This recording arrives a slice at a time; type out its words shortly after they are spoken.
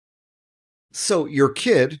So your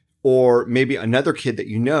kid, or maybe another kid that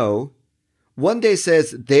you know, one day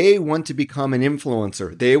says they want to become an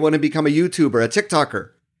influencer. They want to become a YouTuber, a TikToker.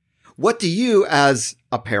 What do you, as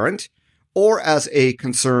a parent or as a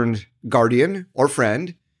concerned guardian or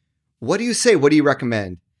friend, what do you say? What do you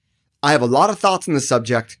recommend? I have a lot of thoughts on the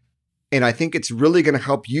subject, and I think it's really going to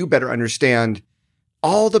help you better understand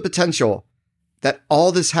all the potential that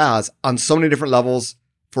all this has on so many different levels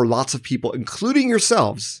for lots of people, including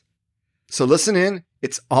yourselves. So listen in.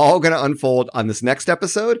 It's all going to unfold on this next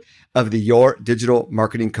episode of the Your Digital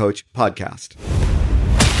Marketing Coach podcast.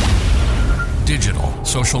 Digital,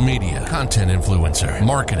 social media, content influencer,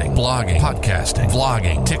 marketing, blogging, podcasting,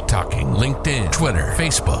 vlogging, TikToking, LinkedIn, Twitter,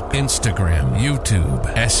 Facebook, Instagram, YouTube,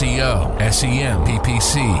 SEO, SEM,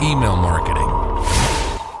 PPC, email marketing.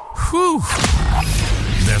 Whew.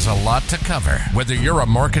 There's a lot to cover. Whether you're a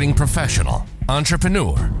marketing professional,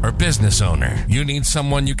 entrepreneur, or business owner, you need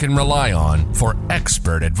someone you can rely on for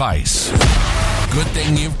expert advice. Good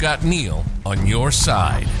thing you've got Neil on your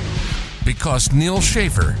side, because Neil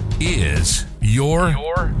Schaefer is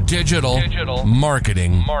your digital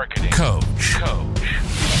marketing coach.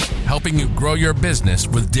 Helping you grow your business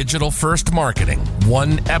with digital-first marketing,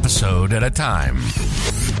 one episode at a time.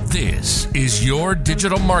 This is your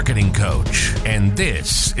digital marketing coach, and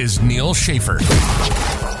this is Neil Schaefer.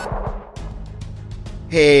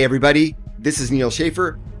 Hey, everybody. This is Neil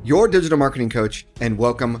Schaefer, your digital marketing coach, and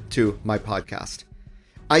welcome to my podcast.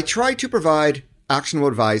 I try to provide actionable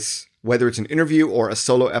advice, whether it's an interview or a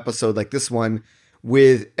solo episode like this one,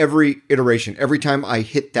 with every iteration, every time I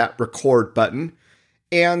hit that record button.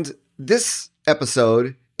 And this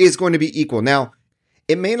episode is going to be equal. Now,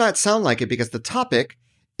 it may not sound like it because the topic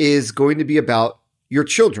is going to be about your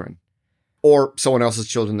children or someone else's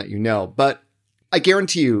children that you know. But I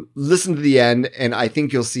guarantee you, listen to the end, and I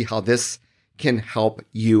think you'll see how this can help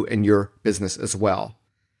you and your business as well.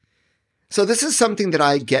 So this is something that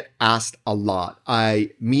I get asked a lot. I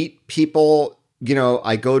meet people,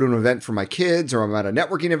 I go to an event for my kids, or I'm at a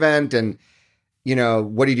networking event, and,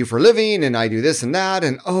 what do you do for a living? And I do this and that.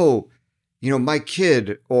 And, my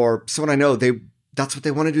kid or someone I know, that's what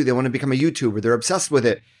they want to do. They want to become a YouTuber. They're obsessed with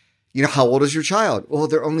it. How old is your child? Well,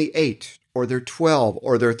 they're only 8, or they're 12,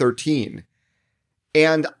 or they're 13.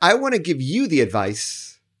 And I want to give you the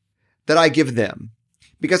advice that I give them,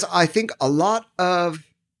 because I think a lot of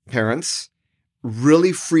parents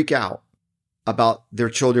really freak out about their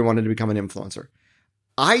children wanting to become an influencer.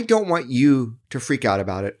 I don't want you to freak out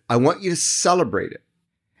about it. I want you to celebrate it,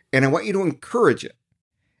 and I want you to encourage it.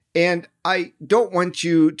 And I don't want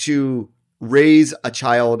you to raise a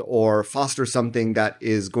child or foster something that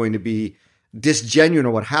is going to be disgenuine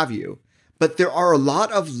or what have you. But there are a lot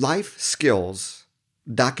of life skills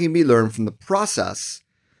that can be learned from the process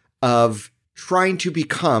of trying to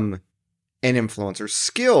become an influencer.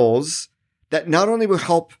 Skills that not only will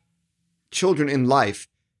help children in life,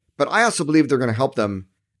 but I also believe they're going to help them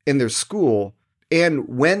in their school, and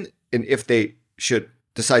when and if they should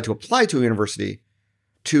decide to apply to a university,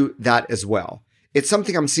 to that as well. It's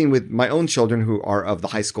something I'm seeing with my own children who are of the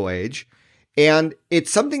high school age, and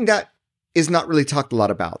it's something that is not really talked a lot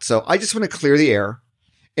about. So I just want to clear the air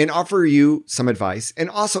and offer you some advice. And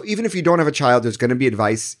also, even if you don't have a child, there's going to be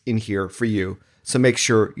advice in here for you. So make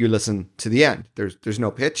sure you listen to the end. There's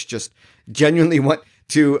no pitch, just genuinely want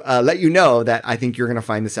to let you know that I think you're going to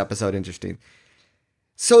find this episode interesting.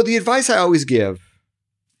 So the advice I always give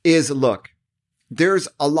is, look, there's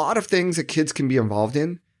a lot of things that kids can be involved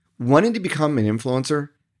in. Wanting to become an influencer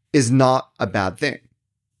is not a bad thing,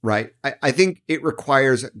 right? I think it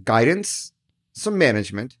requires guidance, some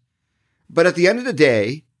management. But at the end of the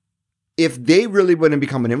day, if they really want to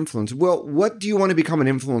become an influencer, well, what do you want to become an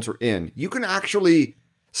influencer in? You can actually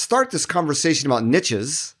start this conversation about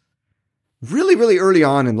niches really, really early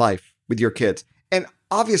on in life with your kids. And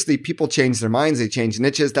obviously, people change their minds, they change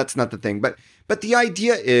niches. That's not the thing. But the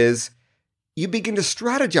idea is you begin to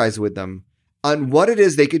strategize with them on what it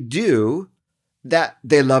is they could do that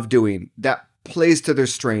they love doing, that plays to their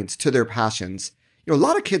strengths, to their passions. A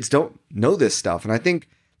lot of kids don't know this stuff. And I think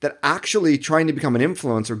that actually trying to become an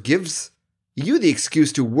influencer gives you the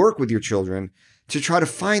excuse to work with your children to try to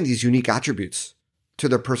find these unique attributes to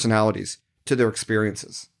their personalities, to their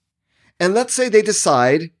experiences. And let's say they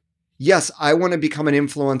decide, yes, I want to become an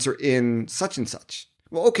influencer in such and such.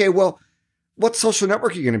 Well, okay, what social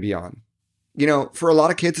network are you going to be on? For a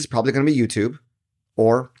lot of kids, it's probably going to be YouTube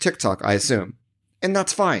or TikTok, I assume. And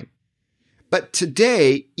that's fine. But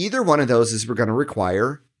today, either one of those is going to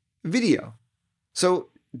require video. So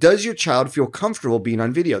does your child feel comfortable being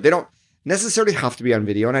on video? They don't necessarily have to be on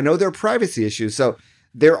video. And I know there are privacy issues. So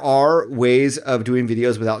There are ways of doing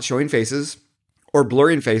videos without showing faces or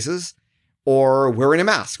blurring faces or wearing a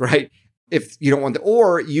mask, right? If you don't want to,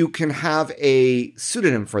 or you can have a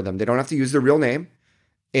pseudonym for them. They don't have to use their real name,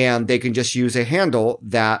 and they can just use a handle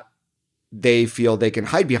that they feel they can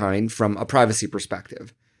hide behind from a privacy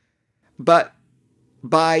perspective. But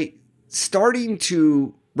by starting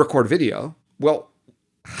to record video, well,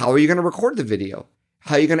 how are you going to record the video?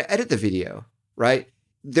 How are you going to edit the video, right?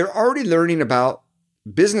 They're already learning about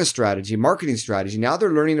business strategy, marketing strategy. Now they're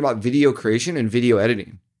learning about video creation and video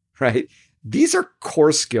editing, right? These are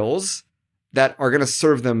core skills that are going to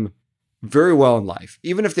serve them very well in life.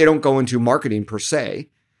 Even if they don't go into marketing per se,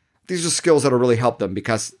 these are skills that will really help them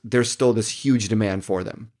because there's still this huge demand for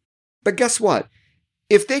them. But guess what?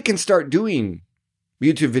 If they can start doing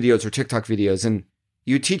YouTube videos or TikTok videos and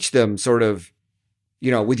you teach them sort of,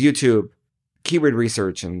 with YouTube, keyword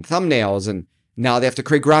research and thumbnails, and now they have to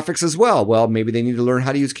create graphics as well. Well, maybe they need to learn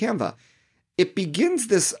how to use Canva. It begins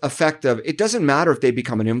this effect of, it doesn't matter if they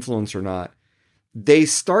become an influencer or not. They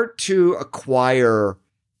start to acquire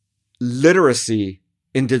literacy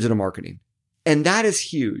in digital marketing. And that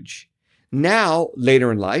is huge. Now,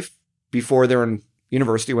 later in life, before they're in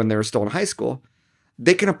university, when they're still in high school,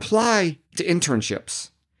 they can apply to internships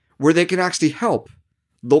where they can actually help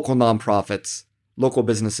local nonprofits, local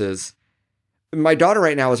businesses. My daughter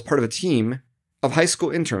right now is part of a team of high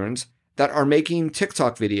school interns that are making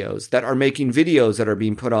TikTok videos, that are making videos that are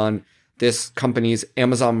being put on this company's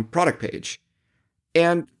Amazon product page.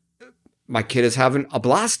 And my kid is having a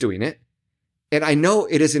blast doing it. And I know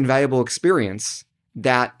it is invaluable experience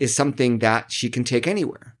that is something that she can take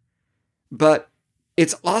anywhere. But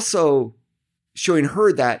it's also showing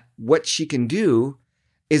her that what she can do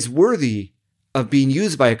is worthy of being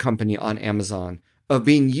used by a company on Amazon, of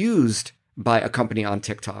being used by a company on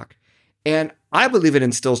TikTok. And I believe it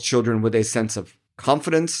instills children with a sense of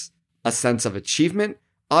confidence, a sense of achievement.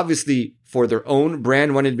 Obviously, for their own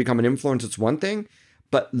brand, wanting to become an influencer, it's one thing,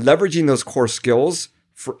 but leveraging those core skills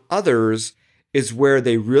for others is where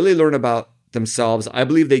they really learn about themselves. I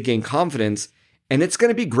believe they gain confidence, and it's going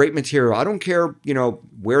to be great material. I don't care,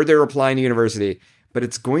 where they're applying to university, but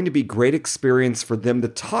it's going to be great experience for them to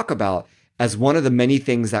talk about as one of the many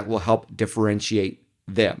things that will help differentiate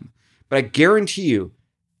them. But I guarantee you,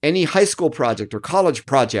 any high school project or college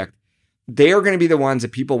project, they are going to be the ones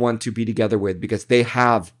that people want to be together with because they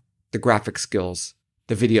have the graphic skills,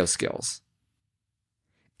 the video skills.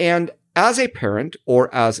 And as a parent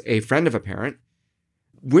or as a friend of a parent,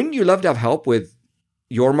 wouldn't you love to have help with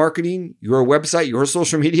your marketing, your website, your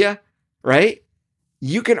social media, right?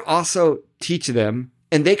 You can also teach them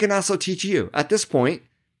and they can also teach you. At this point,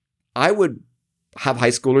 I would have high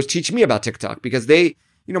schoolers teach me about TikTok because they,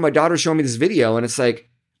 my daughter's showing me this video and it's like,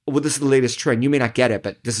 well, this is the latest trend. You may not get it,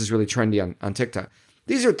 but this is really trendy on TikTok.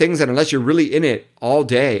 These are things that unless you're really in it all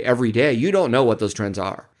day, every day, you don't know what those trends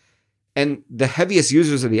are. And the heaviest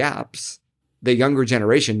users of the apps, the younger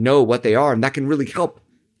generation, know what they are, and that can really help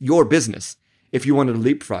your business if you wanted to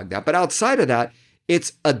leapfrog that. But outside of that,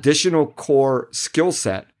 it's additional core skill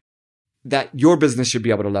set that your business should be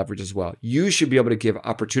able to leverage as well. You should be able to give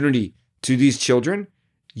opportunity to these children.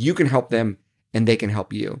 You can help them and they can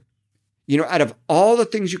help you. Out of all the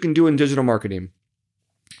things you can do in digital marketing,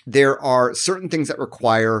 there are certain things that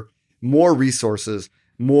require more resources,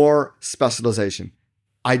 more specialization.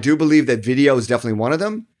 I do believe that video is definitely one of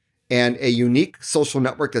them. And a unique social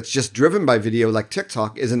network that's just driven by video like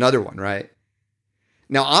TikTok is another one, right?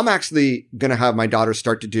 Now, I'm actually going to have my daughter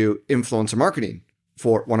start to do influencer marketing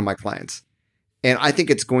for one of my clients. And I think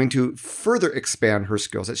it's going to further expand her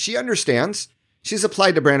skills that she understands. She's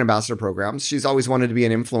applied to brand ambassador programs. She's always wanted to be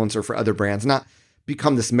an influencer for other brands, not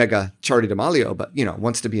become this mega Charli D'Amelio, but,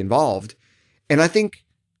 wants to be involved. And I think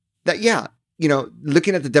that,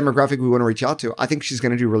 looking at the demographic we want to reach out to, I think she's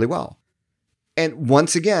going to do really well. And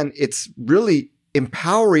once again, it's really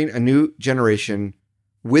empowering a new generation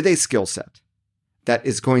with a skill set that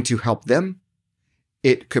is going to help them.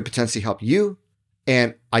 It could potentially help you.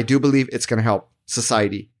 And I do believe it's going to help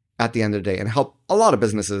society at the end of the day and help a lot of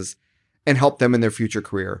businesses and help them in their future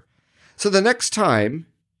career. So the next time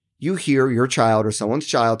you hear your child or someone's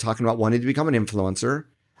child talking about wanting to become an influencer,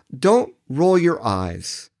 don't roll your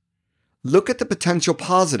eyes. Look at the potential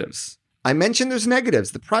positives. I mentioned there's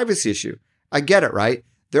negatives, the privacy issue. I get it, right?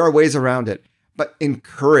 There are ways around it, but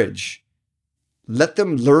encourage. Let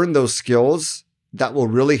them learn those skills that will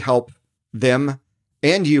really help them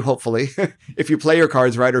and you, hopefully, if you play your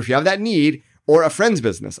cards right, or if you have that need, or a friend's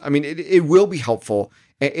business. I mean, it will be helpful.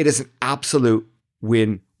 It is an absolute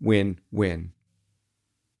win, win, win.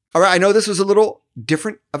 All right, I know this was a little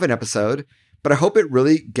different of an episode, but I hope it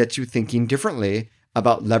really gets you thinking differently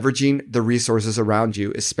about leveraging the resources around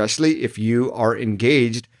you, especially if you are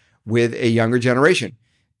engaged with a younger generation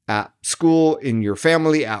at school, in your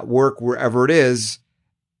family, at work, wherever it is.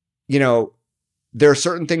 There are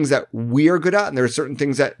certain things that we are good at, and there are certain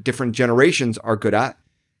things that different generations are good at,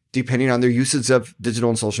 depending on their usage of digital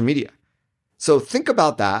and social media. So think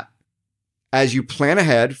about that as you plan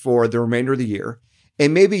ahead for the remainder of the year,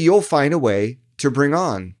 and maybe you'll find a way to bring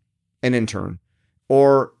on an intern,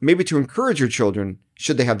 or maybe to encourage your children,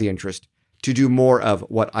 should they have the interest, to do more of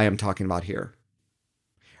what I am talking about here.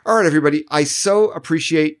 All right, everybody, I so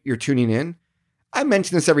appreciate your tuning in. I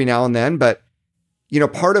mention this every now and then, but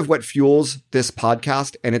part of what fuels this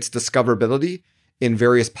podcast and its discoverability in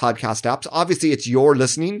various podcast apps, obviously it's your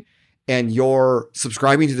listening and your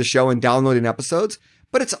subscribing to the show and downloading episodes,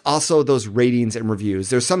 but it's also those ratings and reviews.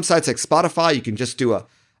 There's some sites like Spotify, you can just do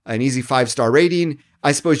an easy 5-star rating.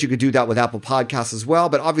 I suppose you could do that with Apple Podcasts as well,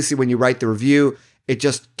 but obviously when you write the review, it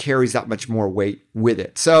just carries that much more weight with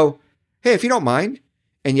it. So, hey, if you don't mind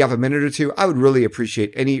and you have a minute or two, I would really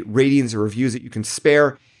appreciate any ratings or reviews that you can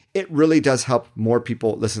spare. It really does help more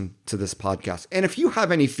people listen to this podcast. And if you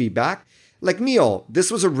have any feedback, like Neil,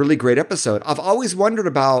 this was a really great episode. I've always wondered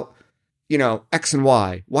about, X and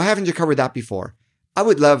Y. Why haven't you covered that before? I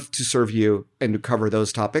would love to serve you and to cover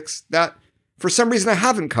those topics that for some reason I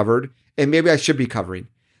haven't covered and maybe I should be covering.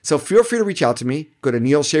 So feel free to reach out to me. Go to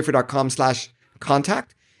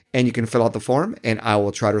neilschaefer.com/contact and you can fill out the form and I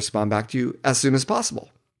will try to respond back to you as soon as possible.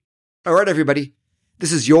 All right, everybody.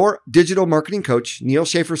 This is your digital marketing coach, Neil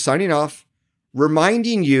Schaefer, signing off,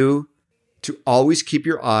 reminding you to always keep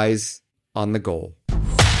your eyes on the goal.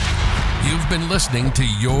 You've been listening to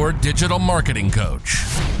Your Digital Marketing Coach.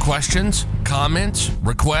 Questions, comments,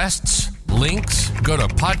 requests, links? Go to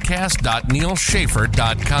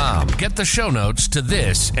podcast.neilschaefer.com. Get the show notes to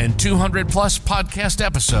this and 200 plus podcast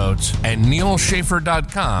episodes at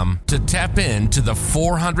neilschaefer.com to tap into the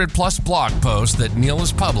 400 plus blog posts that Neil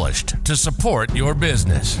has published to support your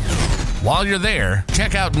business. While you're there,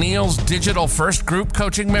 check out Neil's Digital First Group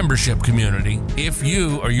Coaching Membership Community if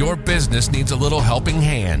you or your business needs a little helping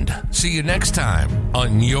hand. See you next time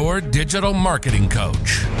on Your Digital Marketing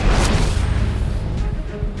Coach.